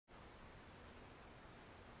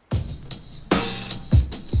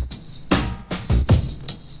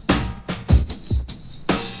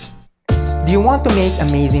Do you want to make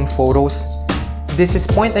amazing photos? This is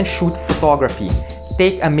point and shoot photography.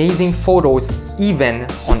 Take amazing photos even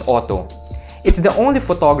on auto. It's the only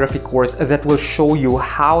photography course that will show you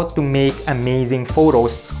how to make amazing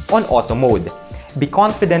photos on auto mode. Be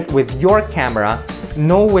confident with your camera,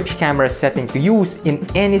 know which camera setting to use in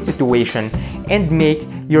any situation, and make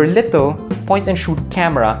your little point and shoot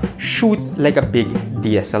camera shoot like a big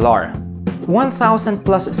DSLR. 1,000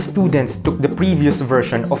 plus students took the previous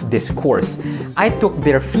version of this course. I took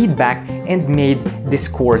their feedback and made this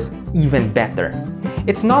course even better.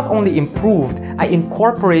 It's not only improved, I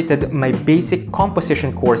incorporated my basic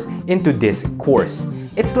composition course into this course.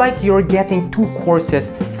 It's like you're getting 2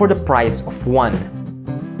 courses for the price of 1.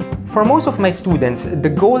 For most of my students, the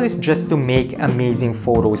goal is just to make amazing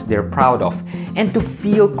photos they're proud of and to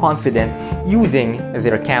feel confident using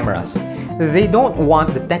their cameras. They don't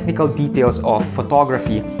want the technical details of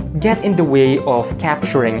photography get in the way of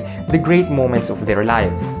capturing the great moments of their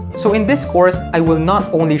lives. So in this course, I will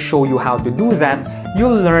not only show you how to do that,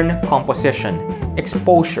 you'll learn composition,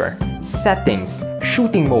 exposure, settings,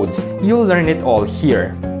 shooting modes. You'll learn it all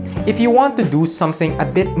here. If you want to do something a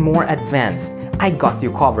bit more advanced, I got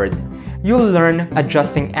you covered. You'll learn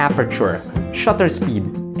adjusting aperture, shutter speed,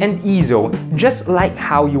 and ISO just like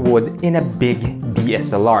how you would in a big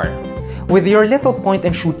DSLR. With your little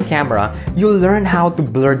point-and-shoot camera, you'll learn how to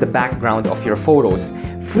blur the background of your photos,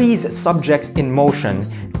 freeze subjects in motion,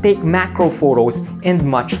 take macro photos, and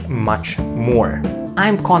much more.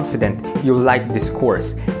 I'm confident you'll like this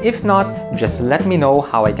course. If not, just let me know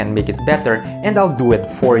how I can make it better and I'll do it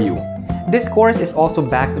for you. This course is also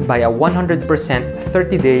backed by a 100%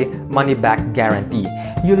 30-day money-back guarantee.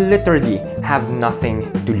 You literally have nothing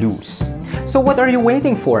to lose. So what are you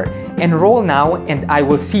waiting for? Enroll now and I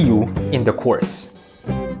will see you in the course.